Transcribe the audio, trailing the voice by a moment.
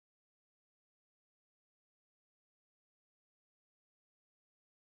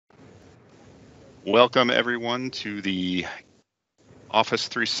Welcome everyone to the Office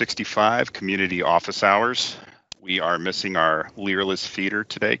 365 Community Office Hours. We are missing our leerless feeder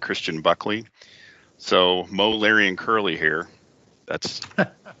today, Christian Buckley. So Mo, Larry, and Curly here, that's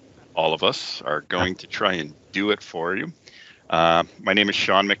all of us, are going to try and do it for you. My name is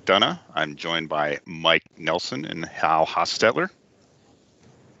Sean McDonough. I'm joined by Mike Nelson and Hal Hostetler.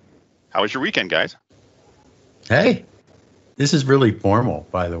 How was your weekend, guys? Hey, this is really formal,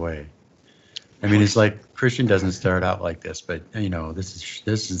 by the way. I mean, it's like Christian doesn't start out like this, but you know, this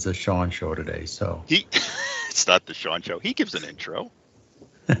is the Sean show today. So it's not the Sean show. He gives an intro.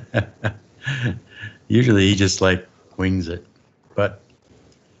 Usually he just like wings it. But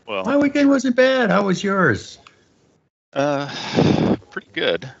well, my weekend wasn't bad. How was yours? Pretty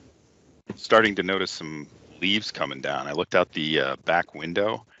good. Starting to notice some leaves coming down. I looked out the back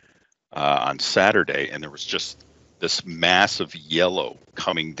window on Saturday, and there was just this massive yellow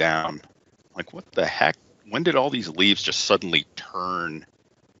coming down. Like, what the heck? When did all these leaves just suddenly turn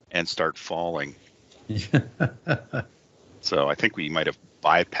and start falling? So I think we might have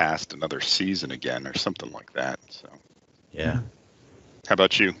bypassed another season again or something like that. So yeah. How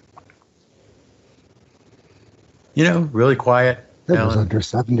about you? You know, really quiet. It was under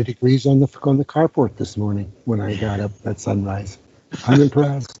 70 degrees on the carport this morning when I got up at sunrise. I'm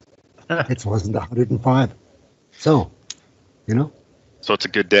impressed. It wasn't 105. So, you know. So it's a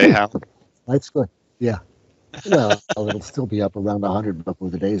good day, Hal? That's good. Yeah. Well, it'll still be up around 100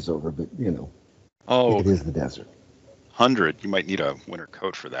 before the day's over, but, you know. Oh. It is the desert. 100. You might need a winter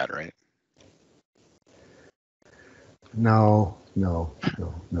coat for that, right? No.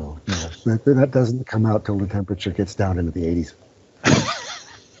 That doesn't come out till the temperature gets down into the 80s.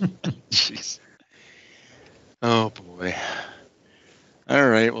 Jeez. Oh, boy. All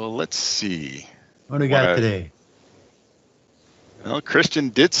right. Well, let's see. What do we got today? Well, Christian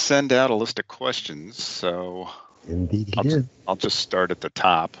did send out a list of questions, so indeed he did. I'll just start at the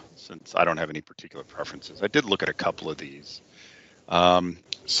top since I don't have any particular preferences. I did look at a couple of these.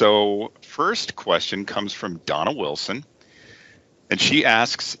 So first question comes from Donna Wilson, and she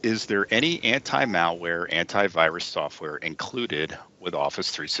asks, is there any anti-malware, antivirus software included with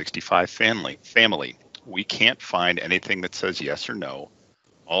Office 365 family? We can't find anything that says yes or no.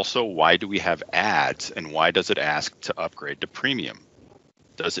 Also, why do we have ads, and why does it ask to upgrade to premium?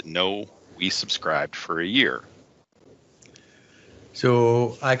 Does it know we subscribed for a year?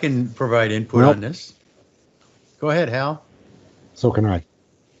 So I can provide input on this. Go ahead, Hal. So can I.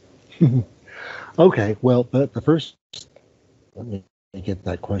 Okay, well, the first, let me get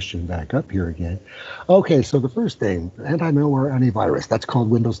that question back up here again. Okay, so the first thing, anti-malware antivirus, that's called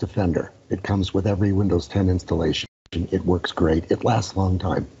Windows Defender. It comes with every Windows 10 installation. It works great. It lasts a long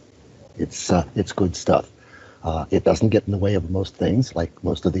time. It's good stuff. It doesn't get in the way of most things, like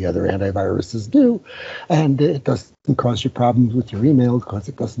most of the other antiviruses do, and it doesn't cause you problems with your email because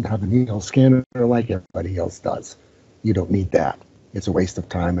it doesn't have an email scanner like everybody else does. You don't need that. It's a waste of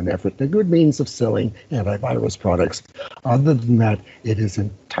time and effort. A good means of selling antivirus products. Other than that, it is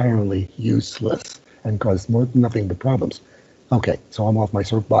entirely useless and causes more than nothing but problems. Okay, so I'm off my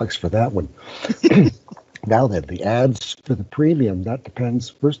soapbox for that one. Now then, the ads for the premium, that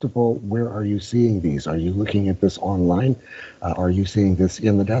depends. First of all, where are you seeing these? Are you looking at this online? Are you seeing this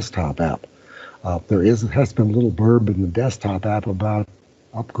in the desktop app? There has been a little blurb in the desktop app about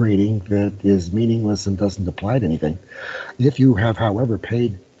upgrading that is meaningless and doesn't apply to anything. If you have, however,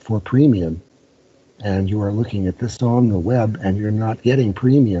 paid for premium and you are looking at this on the web and you're not getting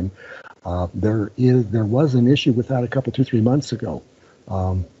premium, there was an issue with that a couple, 2-3 months ago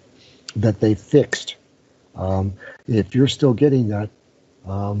that they fixed. If you're still getting that,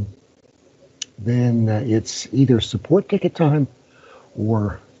 then it's either support ticket time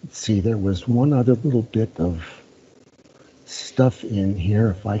or, let's see, there was one other little bit of stuff in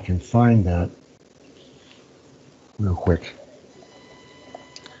here, if I can find that real quick.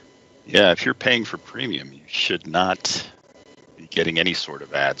 Yeah, if you're paying for premium, you should not be getting any sort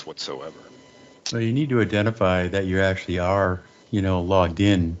of ads whatsoever. So you need to identify that you actually are, logged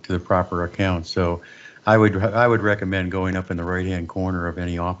in to the proper account. So I would recommend going up in the right-hand corner of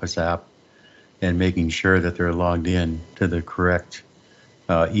any Office app and making sure that they're logged in to the correct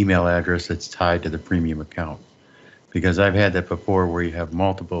email address that's tied to the premium account. Because I've had that before where you have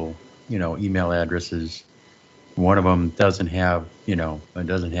multiple, email addresses. One of them doesn't have,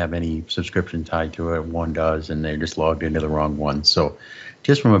 any subscription tied to it. One does, and they're just logged into the wrong one. So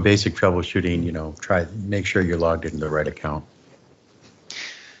just from a basic troubleshooting, make sure you're logged into the right account.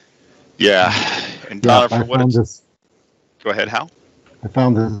 Yeah. And Donna, for what it's... Go ahead, Hal. I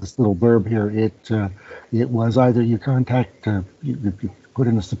found this little blurb here. It was either you contact, you put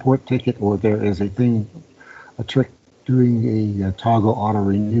in a support ticket, or there is a trick doing a toggle auto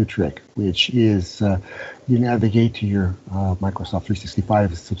renew trick, which is you navigate to your Microsoft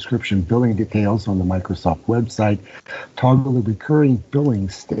 365 subscription billing details on the Microsoft website, toggle the recurring billing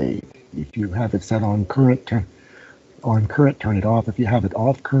state. If you have it set on current, turn it off. If you have it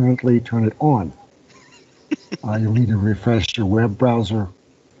off currently, turn it on. You'll need to refresh your web browser.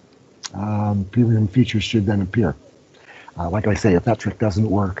 Premium features should then appear. Like I say, if that trick doesn't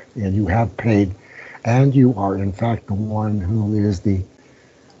work and you have paid, and you are in fact the one who is the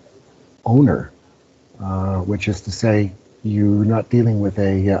owner, which is to say you're not dealing with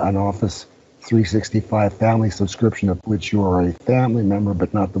an Office 365 family subscription of which you are a family member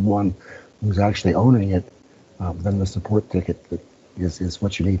but not the one who's actually owning it, then the support ticket is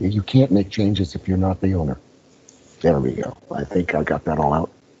what you need. You can't make changes if you're not the owner. There we go. I think I got that all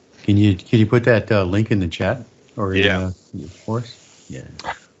out. Can you put that link in the chat or for us? Yeah.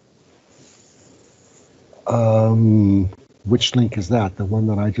 Which link is that? The one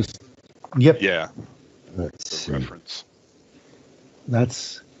that I just... Yep. Yeah. Let's see. Reference.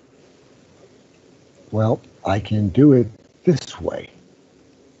 That's... Well, I can do it this way.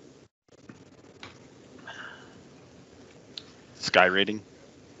 Sky rating.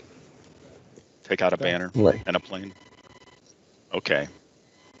 Take out a banner and a plane. Okay.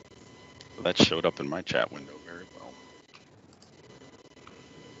 Well, that showed up in my chat window very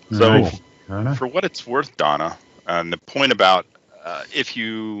well. So, for what it's worth, Donna, the point about if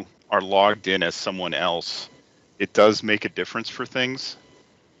you are logged in as someone else, it does make a difference for things.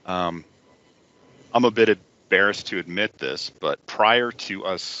 I'm a bit embarrassed to admit this, but prior to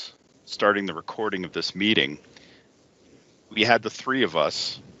us starting the recording of this meeting, we had the three of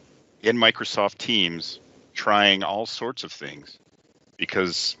us in Microsoft Teams trying all sorts of things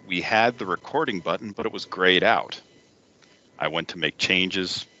because we had the recording button, but it was grayed out. I went to make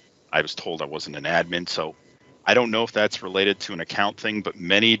changes. I was told I wasn't an admin, so I don't know if that's related to an account thing, but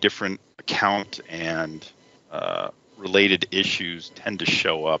many different account and related issues tend to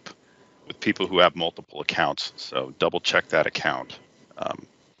show up with people who have multiple accounts. So double check that account,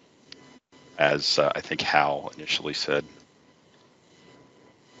 as I think Hal initially said.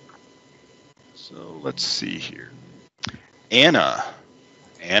 So let's see here. Anna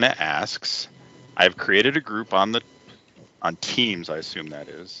asks, I've created a group on Teams, I assume that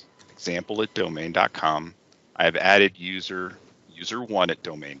is, example@domain.com. I have added user1 at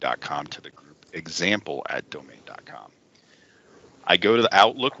domain.com to the group example@domain.com. I go to the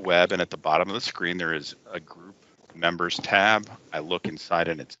Outlook web, and at the bottom of the screen there is a group members tab. I look inside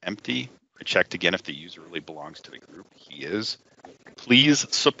and it's empty. I checked again if the user really belongs to the group. He is. Please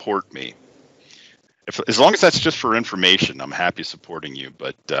support me. As long as that's just for information, I'm happy supporting you,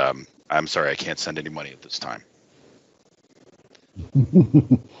 but I'm sorry I can't send any money at this time.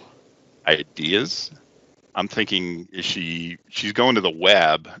 Ideas? I'm thinking, she's going to the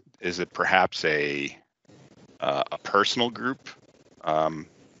web. Is it perhaps a personal group, an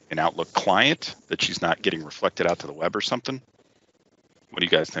Outlook client that she's not getting reflected out to the web or something? What do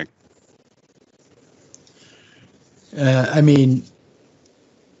you guys think? I mean,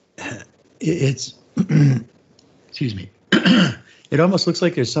 it's excuse me. It almost looks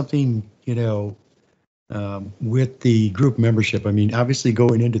like there's something, with the group membership. I mean, obviously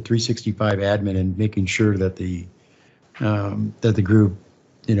going into 365 admin and making sure that the group,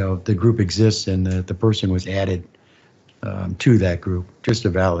 the group exists and the person was added to that group, just to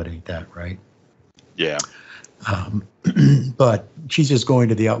validate that, right? Yeah. But she's just going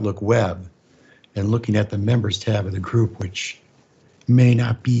to the Outlook web and looking at the members tab of the group, which may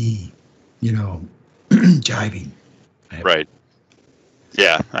not be, jiving. Right.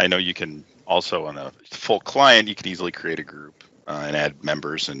 Yeah, I know you can also, on a full client, you can easily create a group and add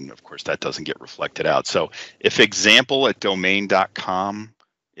members, and of course that doesn't get reflected out. So if example@domain.com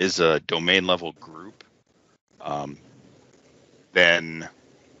is a domain level group, then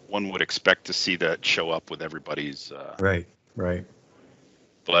one would expect to see that show up with everybody's. Right.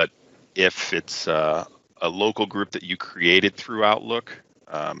 But if it's a local group that you created through Outlook,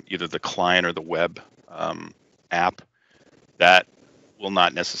 either the client or the web app, that will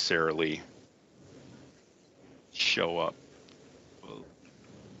not necessarily show up.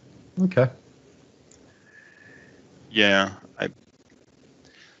 Okay. Yeah.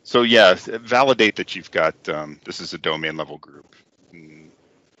 So yeah, validate that you've got, this is a domain level group.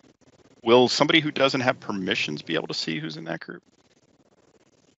 Will somebody who doesn't have permissions be able to see who's in that group?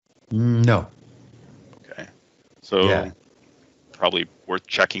 No. Okay. So probably worth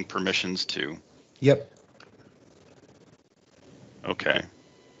checking permissions too. Yep. Okay. Okay.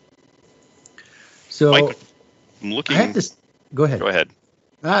 So Mike, I'm I looking. have to go ahead. Go ahead.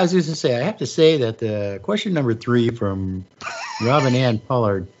 I was just going to say, I have to say that question number 3 from Robin Ann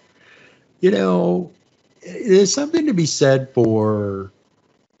Pollard, there's something to be said for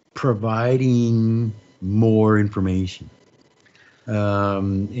providing more information.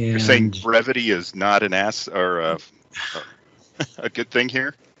 You're saying brevity is not an a good thing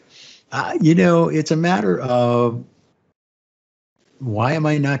here? It's a matter of why am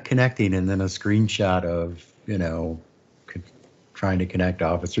I not connecting, and then a screenshot of, trying to connect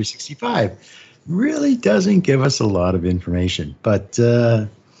Office 365 really doesn't give us a lot of information, but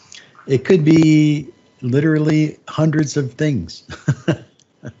it could be literally hundreds of things.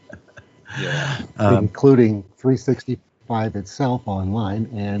 Yeah. Including 365 itself online,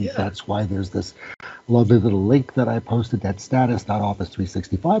 and that's why there's this lovely little link that I posted at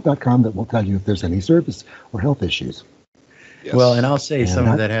status.office365.com that will tell you if there's any service or health issues. Yes. Well, and I'll say some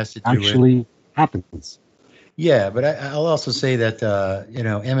of that has to do actually happens. Yeah, but I'll also say that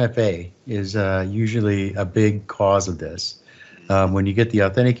MFA is usually a big cause of this. When you get the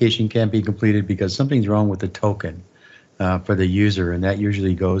authentication can't be completed because something's wrong with the token for the user, and that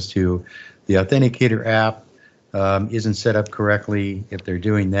usually goes to the authenticator app isn't set up correctly. If they're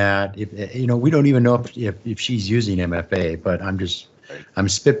doing that, we don't even know if she's using MFA, but I'm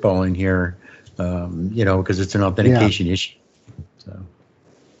spitballing here, because it's an authentication issue. So.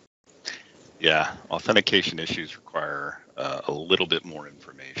 Yeah, authentication issues require a little bit more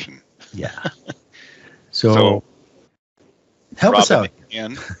information. Yeah. So help us out.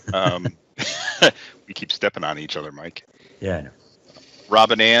 And we keep stepping on each other, Mike. Yeah, I know.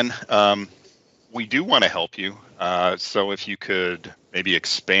 Robin Ann, we do want to help you. So if you could maybe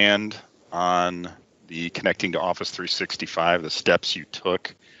expand on the connecting to Office 365, the steps you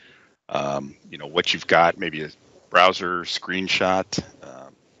took, what you've got, maybe a browser screenshot,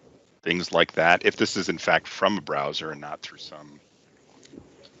 things like that, if this is in fact from a browser and not through some.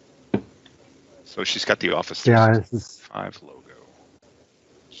 So she's got the Office 365 logo.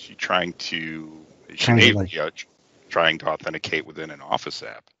 She's trying to authenticate within an Office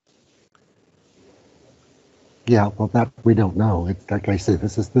app. Yeah, well, that we don't know. It's like I said,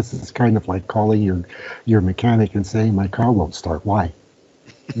 this is kind of like calling your mechanic and saying my car won't start. Why?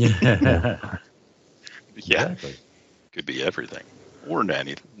 Yeah. Exactly. Could be everything. Or not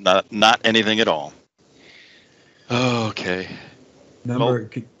anything at all. Okay.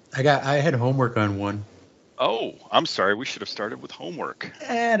 I had homework on one. Oh, I'm sorry. We should have started with homework.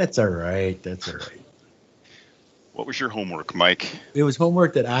 That's all right. What was your homework, Mike? It was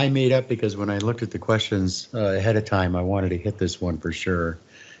homework that I made up because when I looked at the questions ahead of time, I wanted to hit this one for sure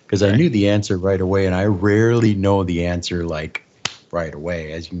because I knew the answer right away, and I rarely know the answer like right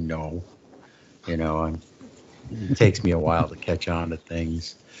away, as you know. It takes me a while to catch on to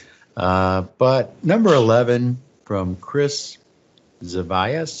things. But number 11 from Chris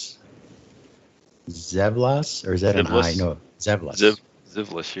Zevlas, or is that an I? No, Zevlas.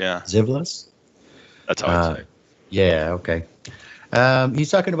 Zivlas, yeah. Zivlas? That's how I say it. Yeah, okay.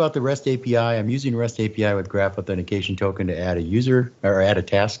 He's talking about the REST API. I'm using REST API with Graph Authentication Token to add a user or add a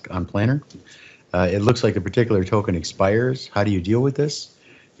task on Planner. It looks like a particular token expires. How do you deal with this?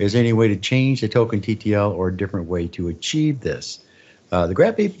 Is there any way to change the token TTL or a different way to achieve this? The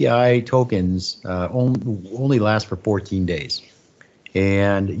Graph API tokens only last for 14 days.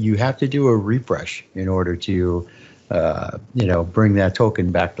 And you have to do a refresh in order to, bring that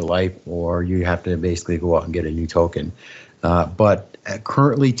token back to life, or you have to basically go out and get a new token. But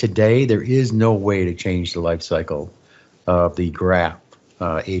currently today, there is no way to change the life cycle of the Graph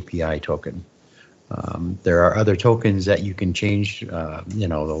API token. There are other tokens that you can change,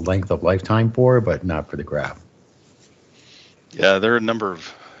 the length of lifetime for, but not for the Graph. Yeah, there are a number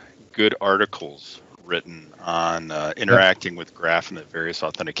of good articles written on interacting with Graph and the various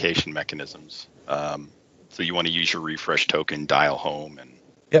authentication mechanisms. So you want to use your refresh token, dial home, and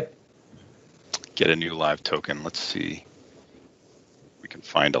get a new live token. Let's see. We can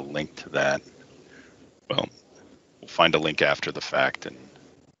find a link to that. Well, we'll find a link after the fact and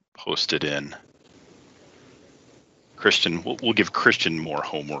post it in. Christian, we'll give Christian more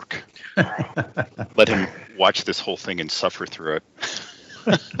homework. Let him watch this whole thing and suffer through it.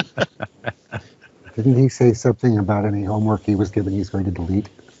 Didn't he say something about any homework he was given he's going to delete?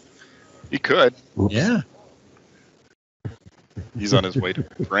 He could. Oops. Yeah. He's on his way to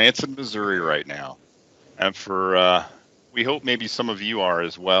Branson, Missouri right now. And we hope maybe some of you are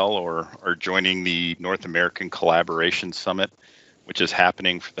as well, or are joining the North American Collaboration Summit, which is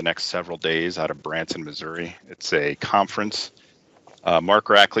happening for the next several days out of Branson, Missouri. It's a conference Mark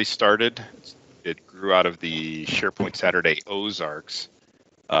Rackley started. It's it grew out of the SharePoint Saturday Ozarks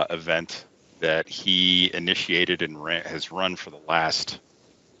event that he initiated and has run for the last,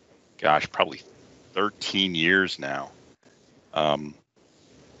 probably 13 years now.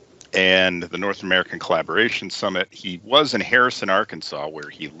 And the North American Collaboration Summit, he was in Harrison, Arkansas, where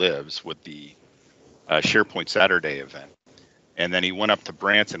he lives, with the SharePoint Saturday event. And then he went up to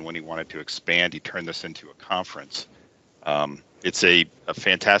Branson when he wanted to expand. He turned this into a conference. It's a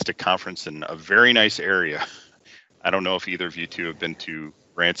fantastic conference in a very nice area. I don't know if either of you two have been to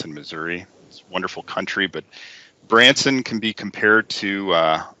Branson, Missouri. It's a wonderful country, but Branson can be compared to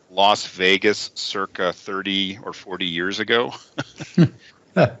Las Vegas circa 30 or 40 years ago.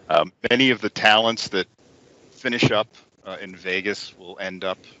 Many of the talents that finish up in Vegas will end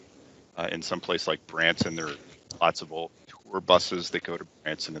up in some place like Branson. There are lots of old tour buses that go to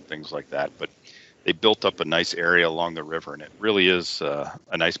Branson and things like that. But they built up a nice area along the river, and it really is a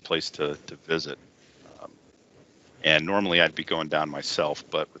nice place to visit. And normally I'd be going down myself,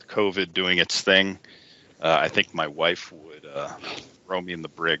 but with COVID doing its thing, I think my wife would throw me in the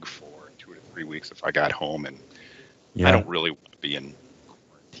brig for 2 to 3 weeks if I got home, and I don't really want to be in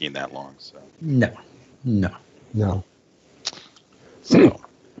quarantine that long. So No. So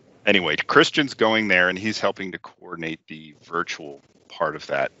anyway, Christian's going there, and he's helping to coordinate the virtual part of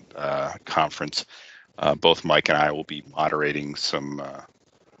that conference. Both Mike and I will be moderating some.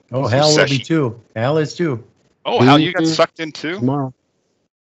 Hal will be too. Hal is too. Oh, Hal, you got sucked in too? Tomorrow.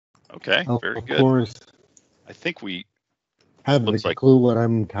 Okay, very good. Of course. I think we haven't a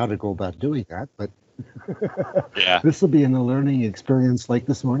clue how to go about doing that, but yeah, this will be a learning experience like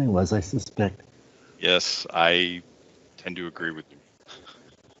this morning was, I suspect. Yes, I tend to agree with you.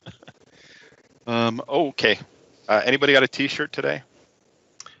 Okay. Anybody got a T-shirt today?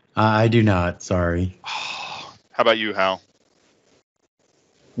 I do not. Sorry. How about you, Hal?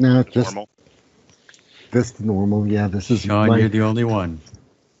 No, just normal. This normal. Yeah, this is. Sean, you're the only one.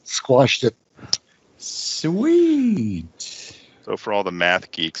 Squashed it. Sweet. So for all the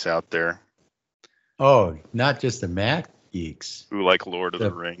math geeks out there. Oh, not just the math geeks. Who like Lord of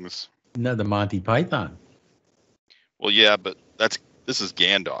the Rings. No, the Monty Python. Well, yeah, but this is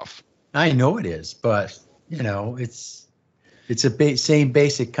Gandalf. I know it is, but it's a same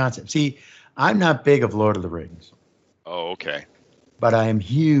basic concept. See, I'm not big of Lord of the Rings. Oh, okay. But I am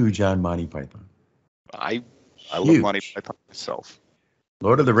huge on Monty Python. I love Monty Python myself.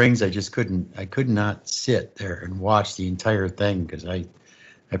 Lord of the Rings, I could not sit there and watch the entire thing because I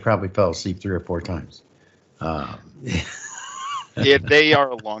probably fell asleep 3 or 4 times. They are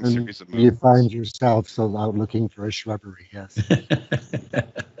a long series of movies. You find yourself out looking for a shrubbery, yes.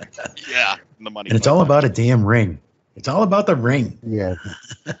 Yeah, the Monty. And it's all about a damn ring. It's all about the ring. Yeah.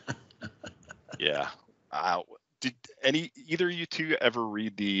 Yeah. Did either of you two ever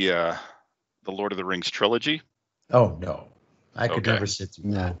read the Lord of the Rings trilogy? Oh no, I could never sit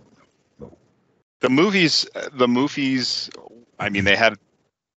through that. No. The movies. I mean, they had a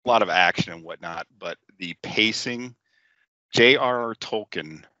lot of action and whatnot, but the pacing. J.R.R.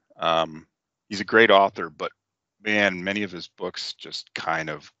 Tolkien. He's a great author, but man, many of his books just kind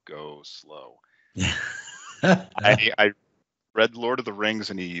of go slow. I read Lord of the Rings,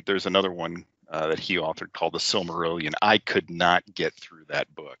 and there's another one that he authored called The Silmarillion. I could not get through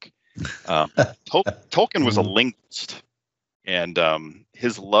that book. Tolkien was a linguist, and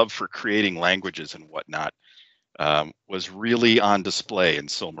his love for creating languages and whatnot was really on display in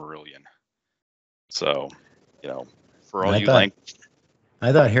Silmarillion. So, for all language.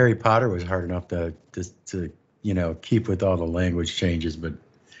 I thought Harry Potter was hard enough to keep with all the language changes, but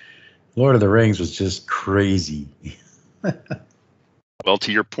Lord of the Rings was just crazy. Well,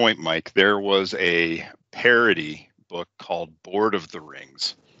 to your point, Mike, there was a parody book called Board of the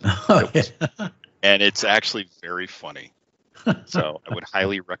Rings. And it's actually very funny. So I would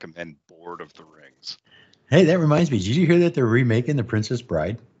highly recommend Board of the Rings. Hey, that reminds me. Did you hear that they're remaking The Princess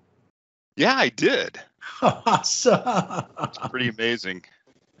Bride? Yeah, I did. Awesome. It's pretty amazing.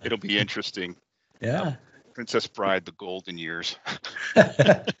 It'll be interesting. Yeah. Princess Bride, the golden years.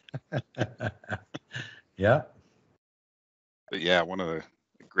 Yeah. But yeah, one of the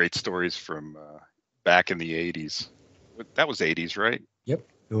great stories from back in the 80s. That was 80s, right? Yep,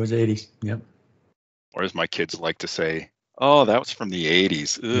 it was 80s. Yep. Or as my kids like to say, oh, that was from the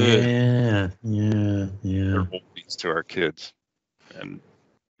 80s. Ugh. Yeah. They're oldies to our kids. And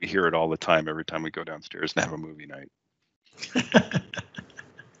we hear it all the time every time we go downstairs and have a movie night.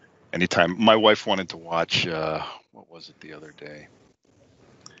 Anytime. My wife wanted to watch, what was it the other day?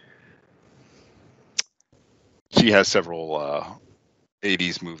 She has several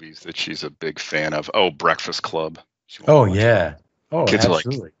 80s movies that she's a big fan of. Oh, Breakfast Club. Oh, yeah. Oh, kids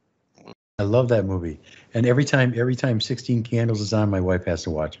absolutely. Are like, I love that movie. And every time 16 Candles is on, my wife has to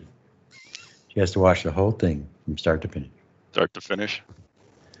watch it. She has to watch the whole thing from start to finish. Start to finish.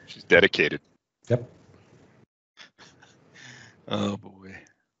 She's dedicated. Yep. Oh boy.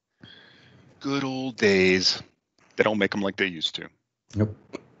 Good old days. They don't make them like they used to. Nope.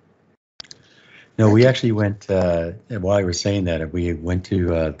 No, we actually went, while I was saying that, we went to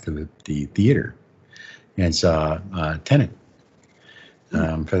the theater and saw Tenet.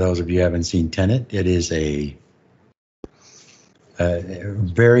 For those of you who haven't seen Tenet, it is a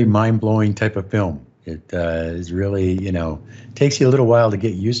very mind-blowing type of film. It is really, takes you a little while to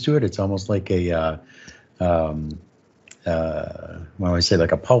get used to it. It's almost like a, what do I say,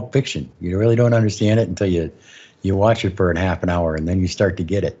 like a Pulp Fiction. You really don't understand it until you watch it for a half an hour, and then you start to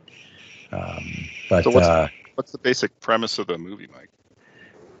get it. But so what's the basic premise of the movie, Mike?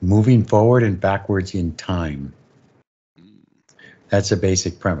 Moving forward and backwards in time. That's a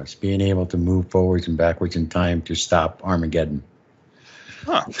basic premise. Being able to move forwards and backwards in time to stop Armageddon.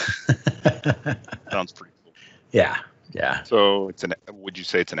 Huh. Sounds pretty cool. Yeah. So would you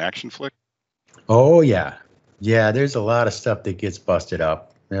say it's an action flick? Oh yeah. Yeah, there's a lot of stuff that gets busted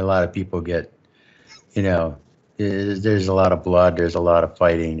up. And a lot of people get, there's a lot of blood, there's a lot of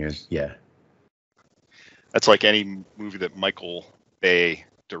fighting, That's like any movie that Michael Bay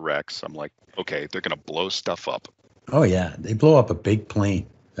directs. I'm like, okay, they're going to blow stuff up. Oh yeah, they blow up a big plane,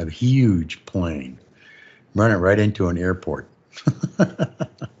 a huge plane, run it right into an airport.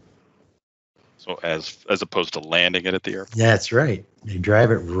 So as opposed to landing it at the airport. That's right. They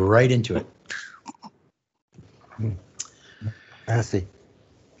drive it right into it. I see.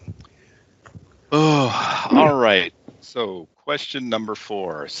 Oh, all right. So question number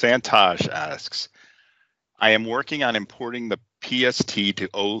 4. Santosh asks, I am working on importing the PST to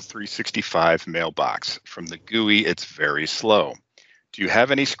O365 mailbox. From the GUI, it's very slow. Do you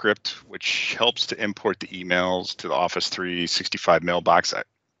have any script which helps to import the emails to the Office 365 mailbox,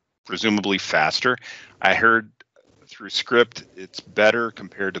 presumably faster? I heard through script it's better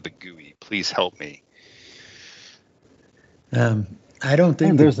compared to the GUI. Please help me. I don't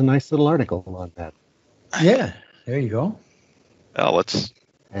think there's a nice little article on that. Yeah, there you go. Oh, let's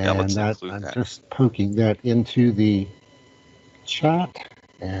I'm include that. Just poking that into the chat,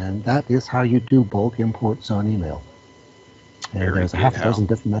 and that is how you do bulk imports on email. And there's a half a dozen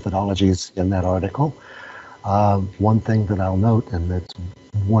different methodologies in that article. One thing that I'll note, and that's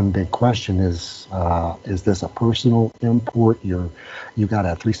one big question, is this a personal import? You got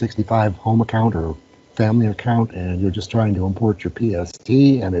a 365 home account or family account, and you're just trying to import your PST,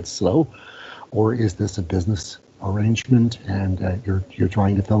 and it's slow, or is this a business arrangement, and you're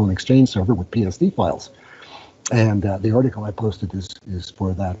trying to fill an Exchange server with PSD files? And the article I posted is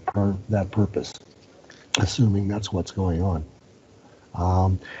for that purpose, assuming that's what's going on.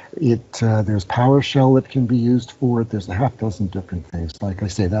 There's PowerShell that can be used for it. There's a half dozen different things. Like I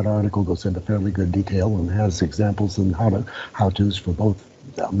say, that article goes into fairly good detail and has examples and how-tos for both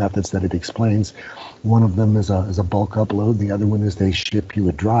methods that it explains. One of them is a bulk upload. The other one is they ship you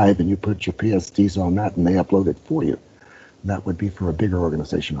a drive and you put your PSTs on that and they upload it for you. That would be for a bigger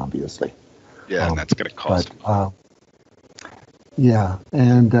organization, obviously. Yeah, and that's going to cost. Yeah,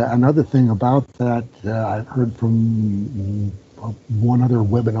 and another thing about that, I've heard from one other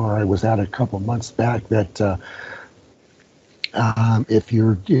webinar I was at a couple of months back that if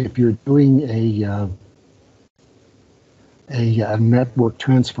you're doing a network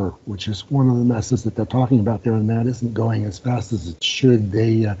transfer, which is one of the messes that they're talking about there, and that isn't going as fast as it should.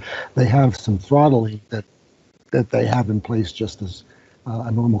 They have some throttling that they have in place just as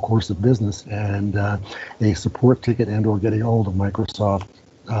a normal course of business, and a support ticket and or getting hold of Microsoft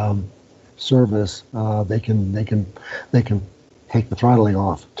service, they can take the throttling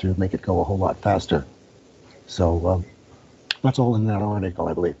off to make it go a whole lot faster. So that's all in that article,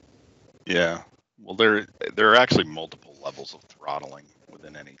 I believe. Yeah. Well, there are actually multiple levels of throttling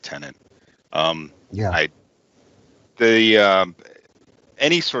within any tenant.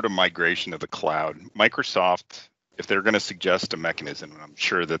 Any sort of migration to the cloud, Microsoft, if they're going to suggest a mechanism, and I'm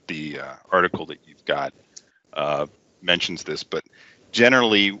sure that the article that you've got mentions this, but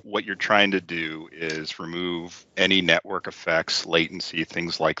generally what you're trying to do is remove any network effects, latency,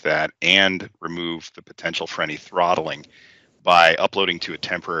 things like that, and remove the potential for any throttling by uploading to a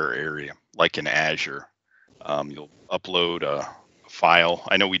temporary area, like in Azure. You'll upload a file.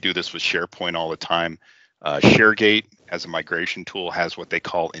 I know we do this with SharePoint all the time. ShareGate, as a migration tool, has what they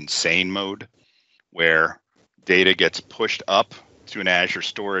call insane mode, where data gets pushed up to an Azure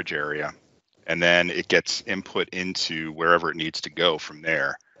storage area, and then it gets input into wherever it needs to go from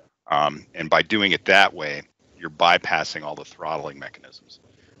there. And by doing it that way, you're bypassing all the throttling mechanisms.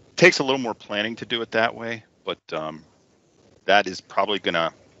 takes a little more planning to do it that way, but that is probably going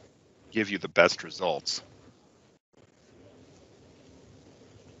to give you the best results.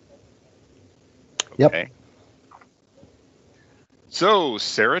 Yep. Okay. So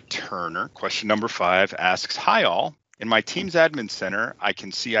Sarah Turner, question number 5, asks, hi all. In my Teams Admin Center, I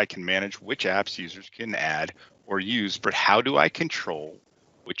can see I can manage which apps users can add or use, but how do I control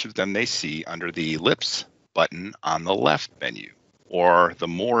which of them they see under the ellipse button on the left menu or the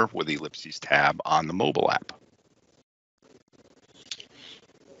More with ellipses tab on the mobile app?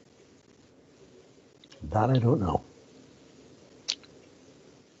 That I don't know.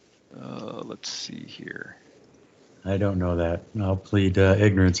 Let's see here. I don't know that. I'll plead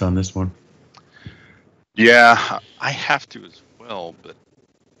ignorance on this one. Yeah, I have to as well, but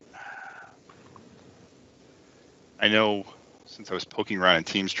I know since I was poking around in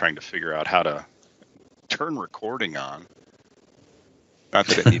Teams trying to figure out how to turn recording on, not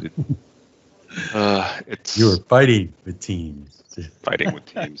that it needed. It's You were fighting with Teams. fighting with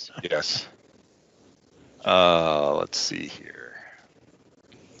Teams, yes. Let's see here.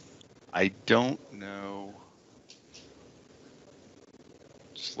 I don't know.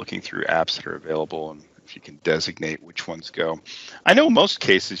 Just looking through apps that are available and if you can designate which ones go. I know most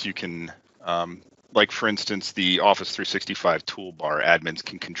cases you can, like for instance, the Office 365 toolbar, admins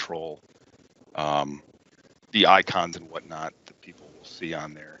can control the icons and whatnot that people will see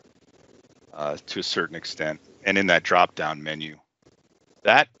on there to a certain extent. And in that drop-down menu,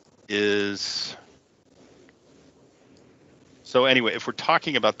 that is... So anyway, if we're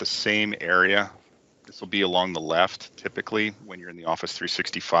talking about the same area, this will be along the left, typically, when you're in the Office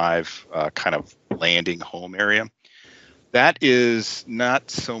 365 kind of landing home area. That is not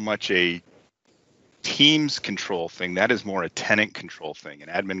so much a Teams control thing. That is more a tenant control thing. An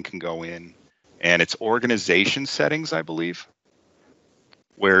admin can go in, and it's organization settings, I believe,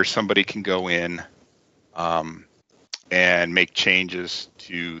 where somebody can go in and make changes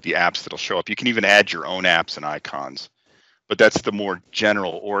to the apps that'll show up. You can even add your own apps and icons. But that's the more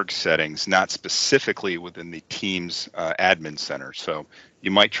general org settings, not specifically within the Teams admin center. So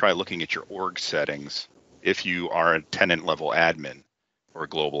you might try looking at your org settings if you are a tenant level admin or a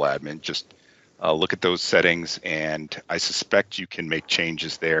global admin. Just look at those settings, and I suspect you can make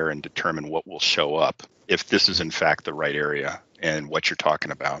changes there and determine what will show up if this is in fact the right area and what you're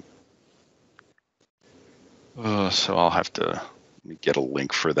talking about. So I'll have to let me get a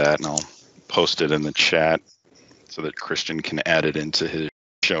link for that, and I'll post it in the chat so that Christian can add it into his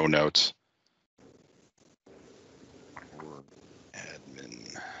show notes. Or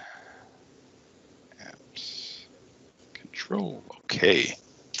admin apps control. Okay.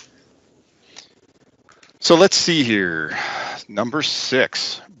 So let's see here. Number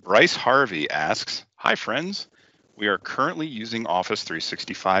 6, Bryce Harvey asks, hi friends. We are currently using Office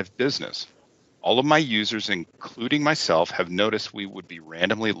 365 Business. All of my users, including myself, have noticed we would be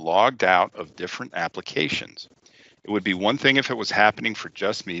randomly logged out of different applications. It would be one thing if it was happening for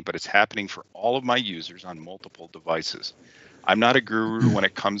just me, but it's happening for all of my users on multiple devices. I'm not a guru when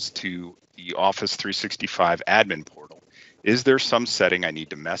it comes to the Office 365 admin portal. Is there some setting I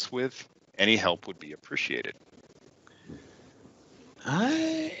need to mess with? Any help would be appreciated.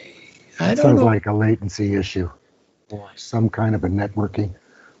 I That don't sounds know. like a latency issue or some kind of a networking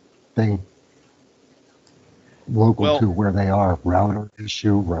thing local to where they are. Router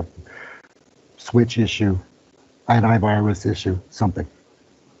issue, switch issue, antivirus issue, something.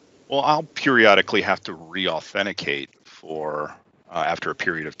 Well, I'll periodically have to re-authenticate for after a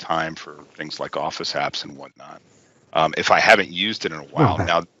period of time for things like Office apps and whatnot. If I haven't used it in a while.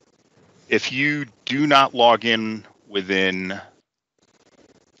 Now, if you do not log in within,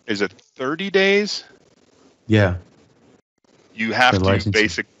 is it 30 days? Yeah. You have For to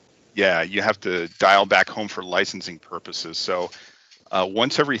licensing. you have to dial back home for licensing purposes. So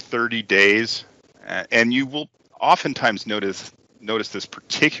once every 30 days, and you will oftentimes notice this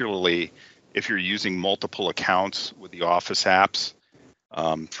particularly if you're using multiple accounts with the Office apps.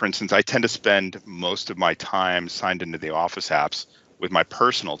 For instance, I tend to spend most of my time signed into the Office apps with my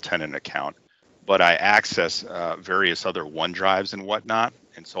personal tenant account, but I access various other OneDrives and whatnot,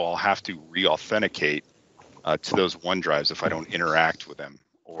 and so I'll have to re-authenticate to those OneDrives if I don't interact with them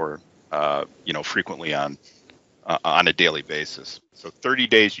or frequently on a daily basis. So 30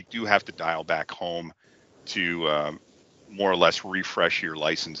 days, you do have to dial back home to more or less refresh your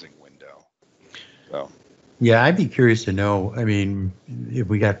licensing window. So. Yeah, I'd be curious to know, I mean, if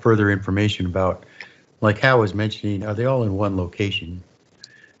we got further information about, like Hal was mentioning, are they all in one location?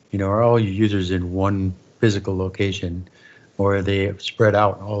 You know, are all your users in one physical location, or are they spread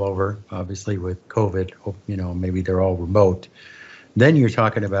out all over? Obviously with COVID, you know, maybe they're all remote. Then you're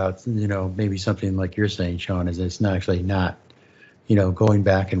talking about, maybe something like you're saying, Sean, is it's not actually not, going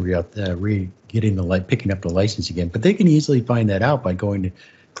back and getting picking up the license again. But they can easily find that out by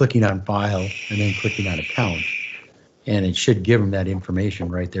clicking on file and then clicking on account. And it should give them that information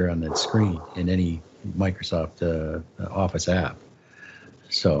right there on that screen in any Microsoft Office app.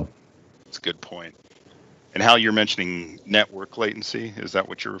 So That's a good point. And Hal, you're mentioning network latency. Is that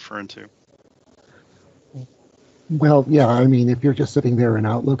what you're referring to? Well, yeah, I mean, if you're just sitting there in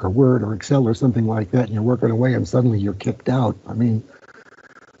Outlook or Word or Excel or something like that, and you're working away and suddenly you're kicked out, I mean,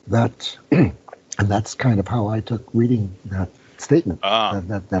 that, and that's kind of how I took reading that statement,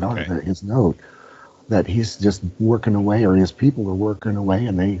 that okay. his note, that he's just working away, or his people are working away,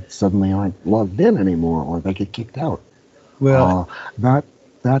 and they suddenly aren't logged in anymore, or they get kicked out. Well,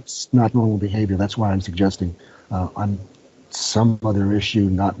 that's not normal behavior. That's why I'm suggesting on some other issue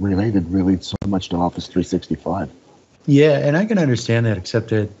not related really so much to Office 365. yeah, and I can understand that, except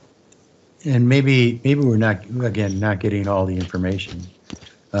that, and maybe we're not getting all the information,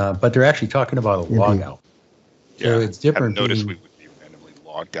 but they're actually talking about a logout. So it's different. I've noticed we would be randomly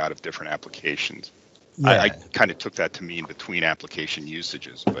logged out of different applications. Yeah. I kind of took that to mean between application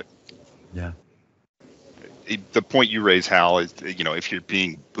usages, but yeah. The point you raise, Hal, is if you're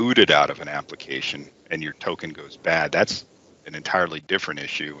being booted out of an application and your token goes bad, that's an entirely different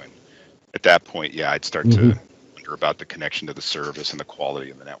issue. And at that point, yeah, I'd start to wonder about the connection to the service and the quality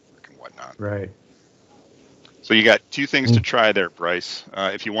of the network and whatnot. Right. So you got two things to try there, Bryce.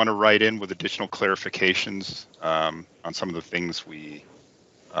 If you want to write in with additional clarifications on some of the things we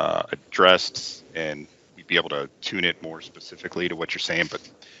addressed, and we'd be able to tune it more specifically to what you're saying, but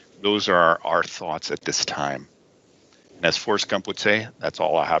those are our thoughts at this time. And as Forrest Gump would say, that's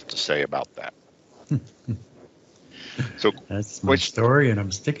all I have to say about that. So that's my story, and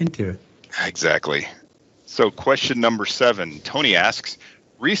I'm sticking to it. Exactly. So question number 7, Tony asks,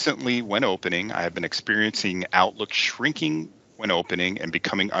 recently when opening, I have been experiencing Outlook shrinking when opening and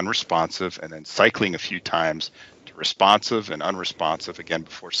becoming unresponsive, and then cycling a few times to responsive and unresponsive again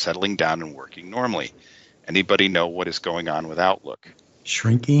before settling down and working normally. Anybody know what is going on with Outlook?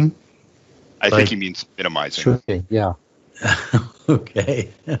 Shrinking? I think he means minimizing. Shrinking, yeah. Okay.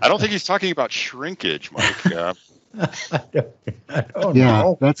 I don't think he's talking about shrinkage, Mike. I don't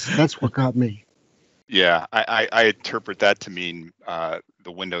know. That's what got me. Yeah, I interpret that to mean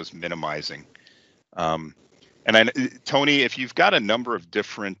the Windows minimizing. Tony, if you've got a number of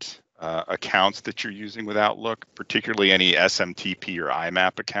different accounts that you're using with Outlook, particularly any SMTP or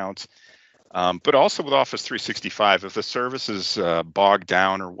IMAP accounts, but also with Office 365, if the service is bogged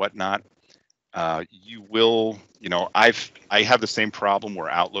down or whatnot, you will, I have the same problem where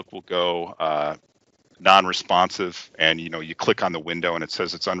Outlook will go non-responsive, and you click on the window and it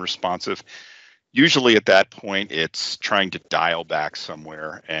says it's unresponsive. Usually at that point, it's trying to dial back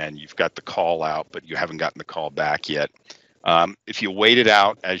somewhere, and you've got the call out, but you haven't gotten the call back yet. If you wait it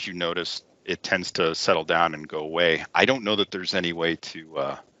out, as you notice, it tends to settle down and go away. I don't know that there's any way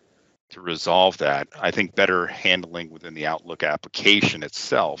to resolve that. I think better handling within the Outlook application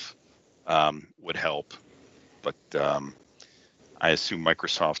itself would help, but I assume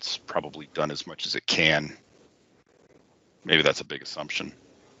Microsoft's probably done as much as it can. Maybe that's a big assumption.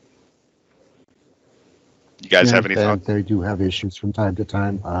 You guys have any thoughts? They do have issues from time to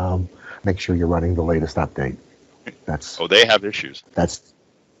time. Make sure you're running the latest update. They have issues.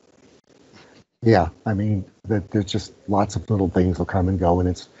 Yeah, I mean, there's just lots of little things will come and go, and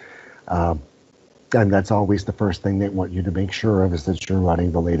it's and that's always the first thing they want you to make sure of, is that you're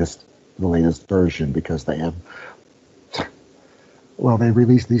running the latest version, because they have, well, they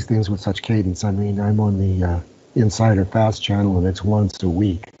release these things with such cadence. I mean, I'm on the Insider Fast channel, and it's once a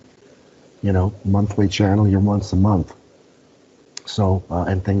week. Monthly channel, you're once a month. So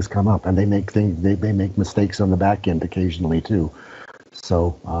and things come up, and they make mistakes on the back end occasionally too.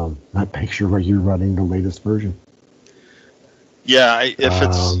 So make sure you're running the latest version. Yeah, if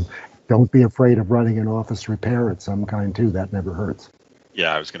it's don't be afraid of running an Office repair of some kind too. That never hurts.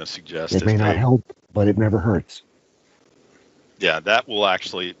 Yeah, I was going to suggest it may not help, but it never hurts. Yeah, that will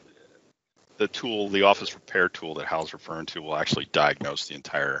actually, the Office repair tool that Hal's referring to will actually diagnose the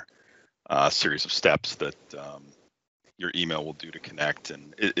entire series of steps that your email will do to connect,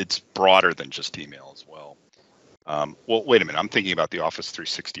 and it's broader than just email as well. Well, wait a minute, I'm thinking about the Office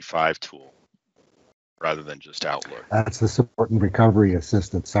 365 tool rather than just Outlook. That's the support and recovery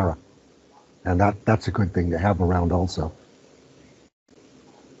assistant, Sarah, and that's a good thing to have around also.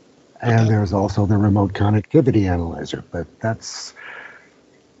 And there's also the remote connectivity analyzer, but that's,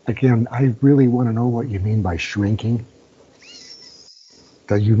 again, I really want to know what you mean by shrinking.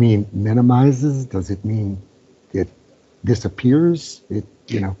 Do you mean minimizes? Does it mean it disappears. It,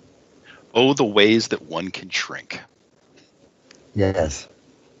 you know, Oh, the ways that one can shrink. yes,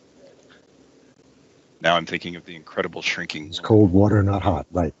 Now I'm thinking of the incredible shrinking it's woman, cold water, not hot,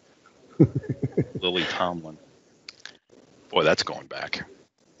 right? Lily Tomlin. Boy, that's going back.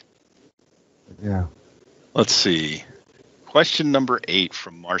 Yeah. Let's see. Question number 8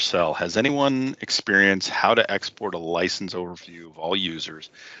 from Marcel. Has anyone experienced how to export a license overview of all users,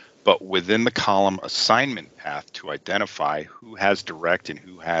 but within the column assignment path to identify who has direct and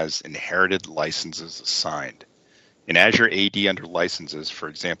who has inherited licenses assigned? In Azure AD under licenses, for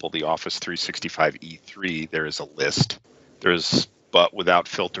example, the Office 365 E3, there is a list. There's but without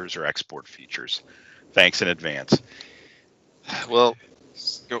filters or export features. Thanks in advance. Well,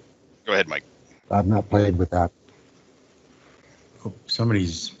 go ahead, Mike. I've not played with that. Oh,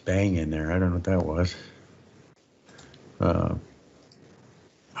 somebody's banging there. I don't know what that was.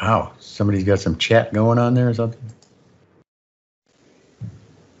 Wow, somebody's got some chat going on there or something?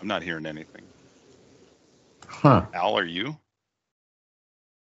 I'm not hearing anything. Huh. Al, are you?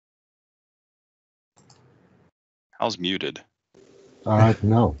 Al's muted.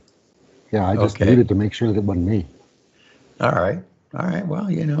 No. Yeah, I just Okay. muted to make sure that it wasn't me. All right. All right.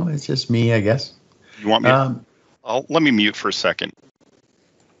 Well, you know, it's just me, I guess. You want me? Let me mute for a second.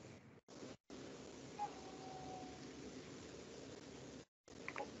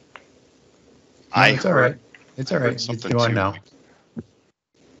 No, it's all right. It's all right. It's Something going too. now. It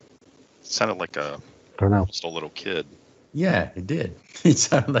sounded like just a little kid. Yeah, it did. It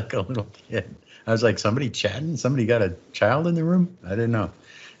sounded like a little kid. I was like, somebody chatting? Somebody got a child in the room? I didn't know.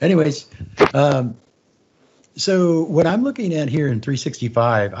 Anyways, so what I'm looking at here in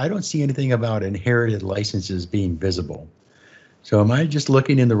 365, I don't see anything about inherited licenses being visible. So am I just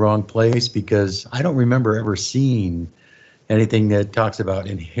looking in the wrong place? Because I don't remember ever seeing anything that talks about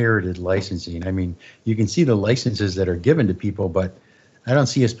inherited licensing. I mean, you can see the licenses that are given to people, but I don't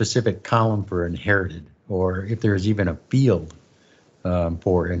see a specific column for inherited, or if there's even a field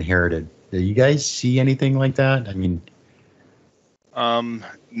for inherited. Do you guys see anything like that? I mean,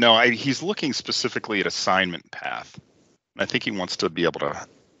 no, he's looking specifically at assignment path. I think he wants to be able to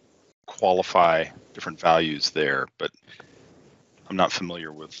qualify different values there, but I'm not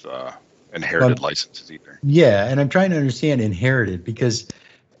familiar with inherited licenses either. Yeah, and I'm trying to understand inherited because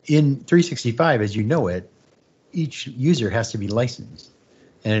in 365, as you know it, each user has to be licensed.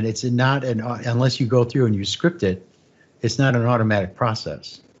 And it's not unless you go through and you script it, it's not an automatic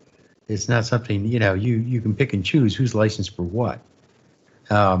process. It's not something, you know, you can pick and choose who's licensed for what.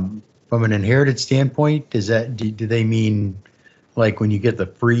 From an inherited standpoint, do they mean like when you get the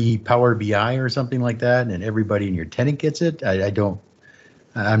free Power BI or something like that and everybody in your tenant gets it?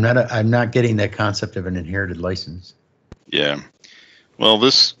 I'm not getting that concept of an inherited license. Yeah.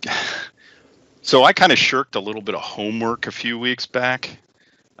 Well, so I kind of shirked a little bit of homework a few weeks back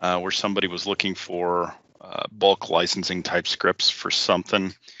where somebody was looking for bulk licensing type scripts for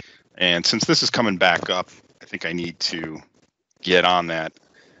something. And since this is coming back up, I think I need to get on that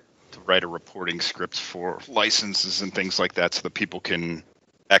to write a reporting script for licenses and things like that so that people can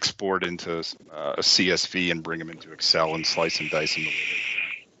export into a CSV and bring them into Excel and slice and dice them.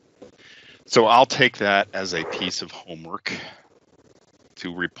 So I'll take that as a piece of homework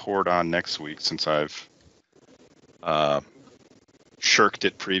to report on next week since I've shirked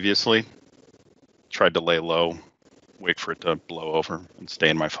it previously. Tried to lay low, wait for it to blow over and stay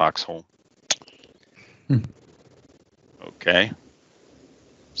in my foxhole. Okay.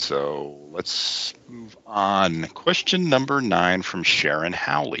 So let's move on. Question number 9 from Sharon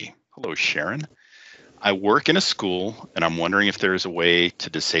Howley. Hello, Sharon. I work in a school and I'm wondering if there is a way to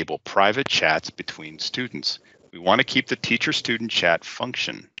disable private chats between students. We want to keep the teacher-student chat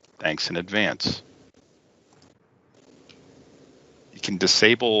function. Thanks in advance. You can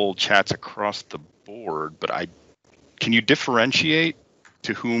disable chats across the board, but can you differentiate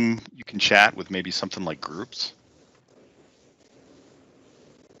to whom you can chat with maybe something like groups?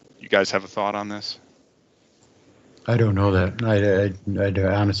 You guys have a thought on this? I don't know that.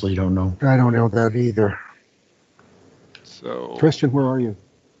 I honestly don't know. I don't know that either. So, Christian, where are you?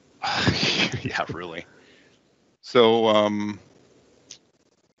 yeah, really. So,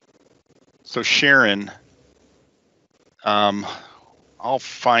 Sharon, we'll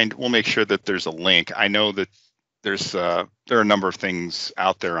make sure that there's a link. I know that there are a number of things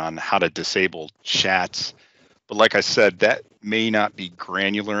out there on how to disable chats, but like I said, that may not be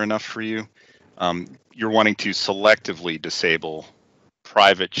granular enough for you. You're wanting to selectively disable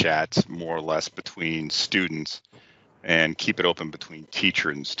private chats more or less between students and keep it open between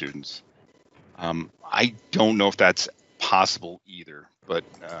teacher and students. I don't know if that's possible either, but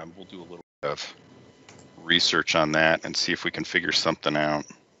we'll do a little bit of research on that and see if we can figure something out.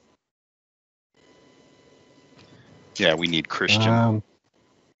 Yeah, we need Christian.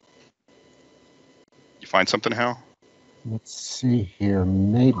 You find something, Hal? Let's see here.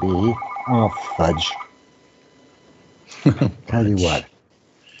 Maybe. Oh, fudge. Tell you what.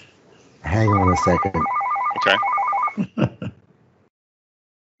 Hang on a second. Okay.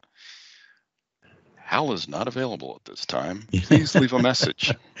 Hal is not available at this time. Please leave a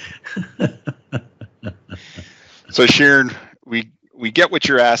message. So Sharon, we get what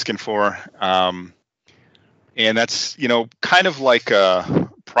you're asking for. And that's, kind of like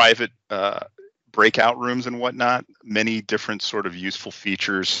private breakout rooms and whatnot. Many different sort of useful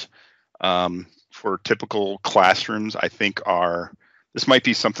features for typical classrooms, I think this might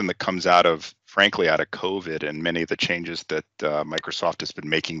be something that comes frankly, out of COVID and many of the changes that Microsoft has been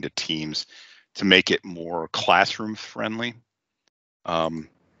making to Teams to make it more classroom friendly.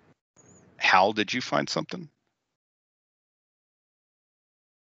 Hal, did you find something?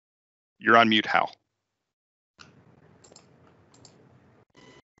 You're on mute, Hal.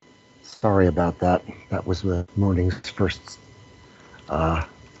 Sorry about that. That was the morning's first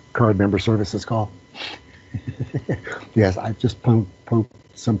card member services call. Yes, I just poked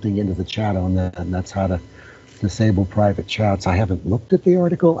something into the chat on that, and that's how to disable private chats. I haven't looked at the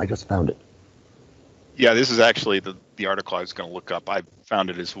article. I just found it. Yeah, this is actually the article I was going to look up. I found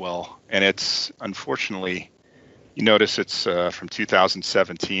it as well. And it's, unfortunately, you notice it's from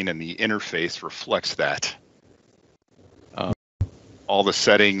 2017, and the interface reflects that. All the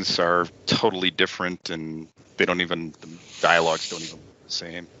settings are totally different, and the dialogues don't even look the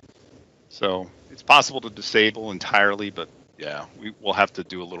same. So it's possible to disable entirely, but yeah, we'll have to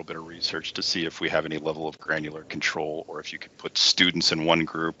do a little bit of research to see if we have any level of granular control, or if you could put students in one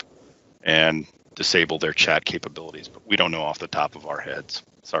group and disable their chat capabilities, but we don't know off the top of our heads.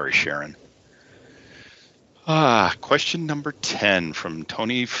 Sorry, Sharon. Question number 10 from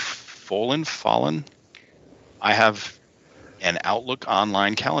Tony Fallen. I have an Outlook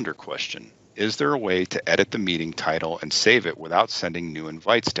online calendar question. Is there a way to edit the meeting title and save it without sending new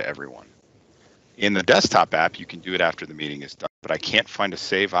invites to everyone? In the desktop app, you can do it after the meeting is done, but I can't find a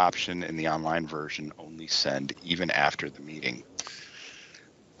save option in the online version, only send even after the meeting.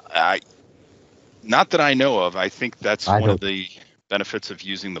 Not that I know of. I think that's one of the benefits of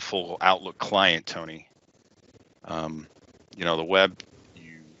using the full Outlook client, Tony. The web,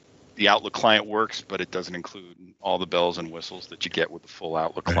 the Outlook client works, but it doesn't include all the bells and whistles that you get with the full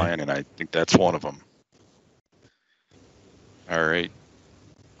Outlook client, and I think that's one of them. All right.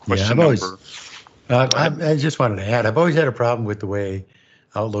 Question number. I just wanted to add, I've always had a problem with the way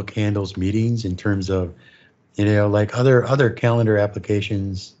Outlook handles meetings in terms of, like other calendar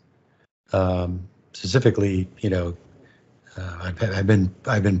applications. Specifically, I've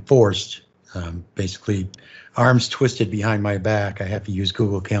been forced, basically, arms twisted behind my back. I have to use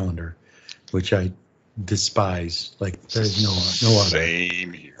Google Calendar, which I despise. Like there's no other.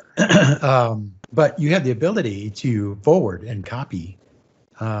 Same here. But you have the ability to forward and copy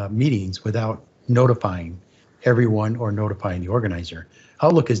meetings without notifying everyone or notifying the organizer.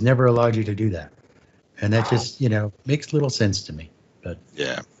 Outlook has never allowed you to do that, and that just makes little sense to me. But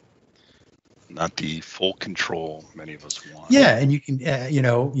yeah. Not the full control many of us want. Yeah, and you can,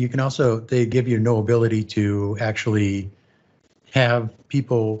 you can also, they give you no ability to actually have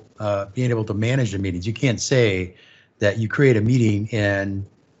people being able to manage the meetings. You can't say that you create a meeting and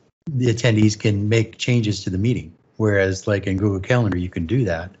the attendees can make changes to the meeting, whereas like in Google Calendar, you can do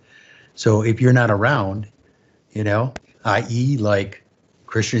that. So if you're not around, i.e. like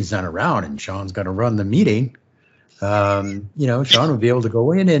Christian's not around and Sean's going to run the meeting, Sean would be able to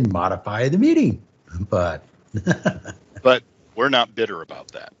go in and modify the meeting, but we're not bitter about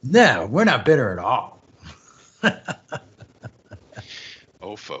that. No, we're not bitter at all.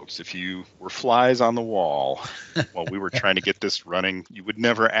 Oh, folks, if you were flies on the wall while we were trying to get this running, you would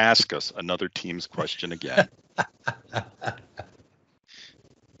never ask us another Teams question again.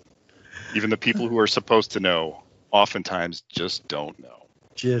 Even the people who are supposed to know oftentimes just don't know.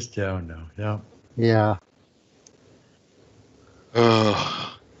 Just don't know. No. Yeah.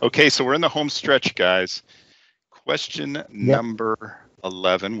 Okay, so we're in the home stretch, guys. Question number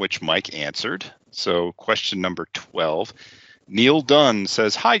 11, which Mike answered. So question number 12. Neil Dunn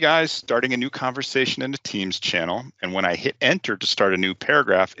says, hi, guys, starting a new conversation in the Teams channel. And when I hit enter to start a new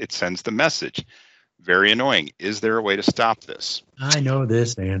paragraph, it sends the message. Very annoying. Is there a way to stop this? I know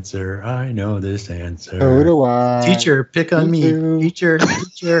this answer. So do I. Teacher, pick on me. Teacher.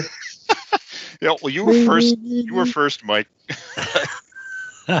 Yeah, well, you were first. You were first, Mike.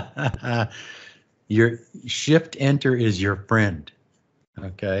 Your shift enter is your friend.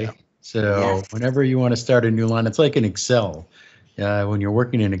 Okay. So Yes. whenever you want to start a new line, it's like in Excel. When you're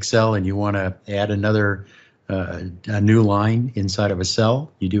working in Excel and you want to add a new line inside of a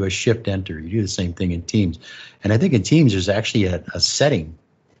cell, you do a shift enter. You do the same thing in Teams. And I think in Teams there's actually a setting,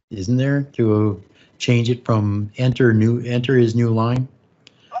 isn't there, to change it from enter his new line?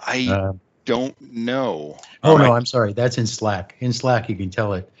 I don't know. No, I'm sorry. That's in Slack. In Slack, you can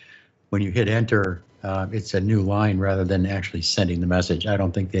tell it when you hit enter, it's a new line rather than actually sending the message. I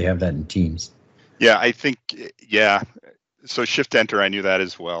don't think they have that in Teams. Yeah, I think, yeah. So shift enter, I knew that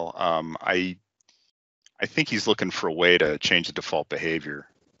as well. I think he's looking for a way to change the default behavior,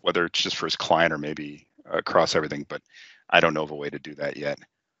 whether it's just for his client or maybe across everything, but I don't know of a way to do that yet.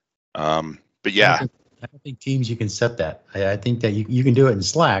 But yeah. I don't think Teams you can set that. I think that you can do it in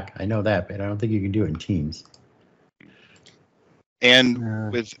Slack. I know that, but I don't think you can do it in Teams.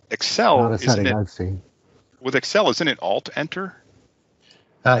 And with Excel, not a setting I've seen. With Excel, isn't it Alt Enter?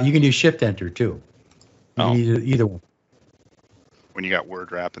 You can do Shift Enter too. You can do either one. When you got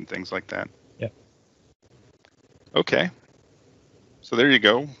word wrap and things like that. Yep. Okay. So there you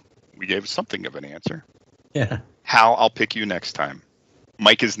go. We gave something of an answer. Yeah. Hal, I'll pick you next time.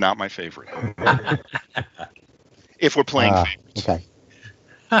 Mike is not my favorite. If we're playing favorites.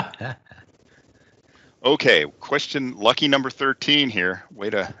 Okay. Okay, question lucky number 13 here.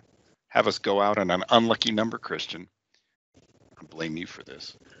 Way to have us go out on an unlucky number, Christian. I blame you for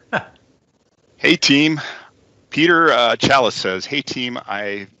this. Hey, team. Peter Chalice says, hey, team,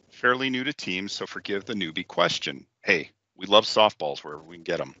 I'm fairly new to Teams, so forgive the newbie question. Hey, we love softballs wherever we can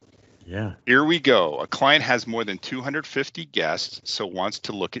get them. Yeah. Here we go. A client has more than 250 guests, so wants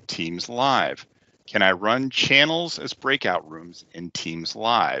to look at Teams Live. Can I run channels as breakout rooms in Teams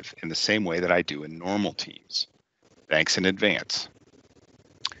Live in the same way that I do in normal Teams? Thanks in advance.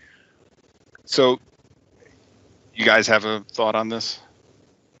 So, you guys have a thought on this?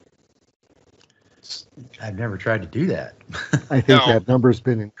 I've never tried to do that. I think that number's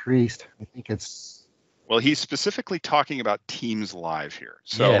been increased. I think it's... Well, he's specifically talking about Teams Live here.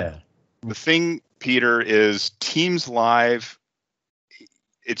 So the thing, Peter, is Teams Live,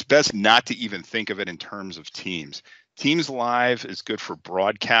 it's best not to even think of it in terms of Teams. Teams Live is good for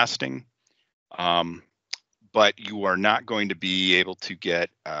broadcasting, but you are not going to be able to get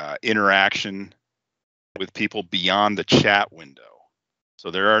interaction with people beyond the chat window. So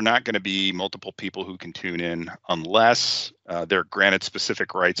there are not going to be multiple people who can tune in unless they're granted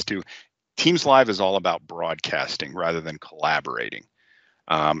specific rights to. Teams Live is all about broadcasting rather than collaborating.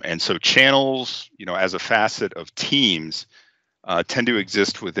 And so channels, as a facet of Teams, tend to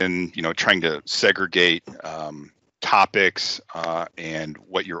exist within, trying to segregate topics and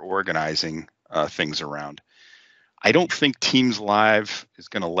what you're organizing things around. I don't think Teams Live is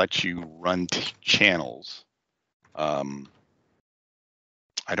going to let you run channels.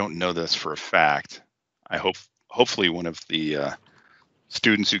 I don't know this for a fact. Hopefully one of the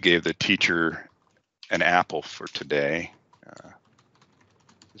students who gave the teacher an apple for today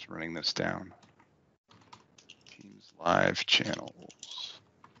is running this down. Teams Live channels.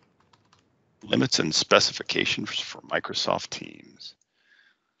 Limits and specifications for Microsoft Teams.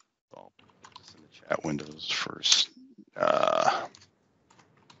 I'll put this in the chat windows first.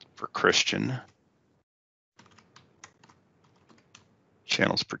 For Christian.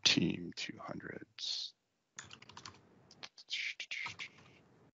 Channels per team, 200.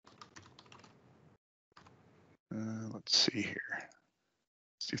 Let's see here.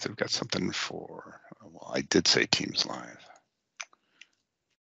 See if they've got something for, well, I did say Teams Live.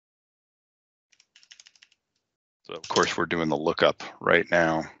 So of course we're doing the lookup right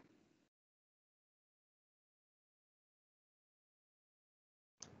now.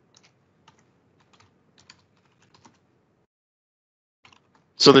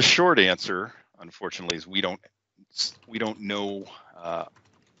 So the short answer, unfortunately, is we don't know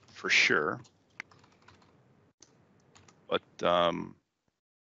for sure. But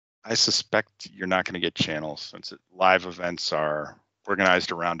I suspect you're not going to get channels since live events are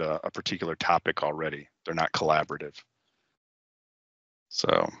organized around a particular topic already. They're not collaborative.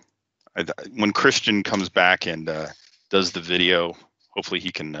 So when Christian comes back and does the video, hopefully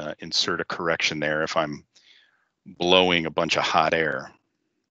he can insert a correction there if I'm blowing a bunch of hot air.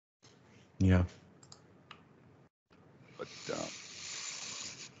 Yeah. But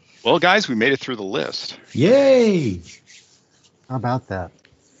well, guys, we made it through the list. Yay! How about that?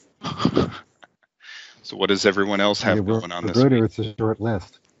 So what does everyone else have going on this week? Week? It's a short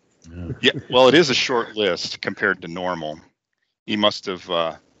list. Yeah, well, it is a short list compared to normal. He must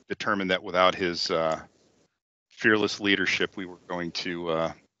have determined that without his fearless leadership, we were going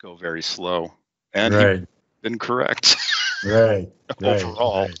to go very slow. And right. he's been correct. Right.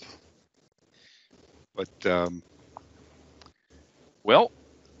 Overall. Right. But well,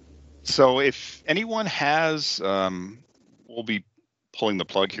 so if anyone has, we'll be pulling the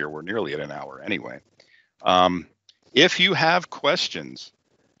plug here. We're nearly at an hour anyway. If you have questions,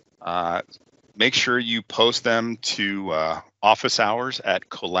 make sure you post them to office hours at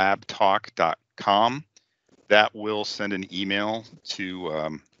collabtalk.com. That will send an email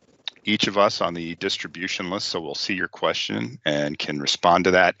to each of us on the distribution list, so we'll see your question and can respond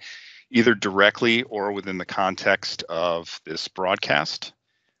to that either directly or within the context of this broadcast.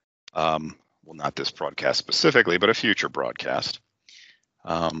 Well, not this broadcast specifically, but a future broadcast.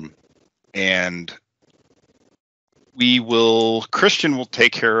 And Christian will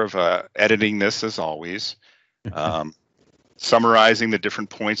take care of editing this as always, summarizing the different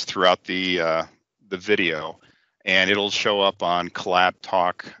points throughout the video, and it'll show up on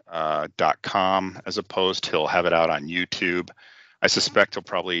collabtalk.com as opposed he'll have it out on YouTube. I suspect he'll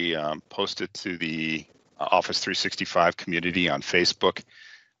probably post it to the Office 365 community on Facebook.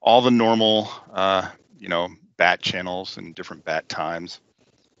 All the normal, bat channels and different bat times.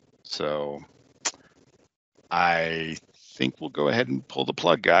 So I think we'll go ahead and pull the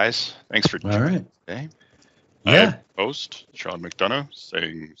plug, guys. Thanks for joining today. Yeah. I'm host Sean McDonough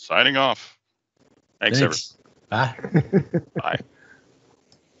signing off. Thanks. Everyone. Bye. Bye.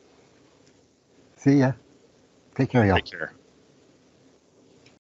 See ya. Take care, y'all. Take care.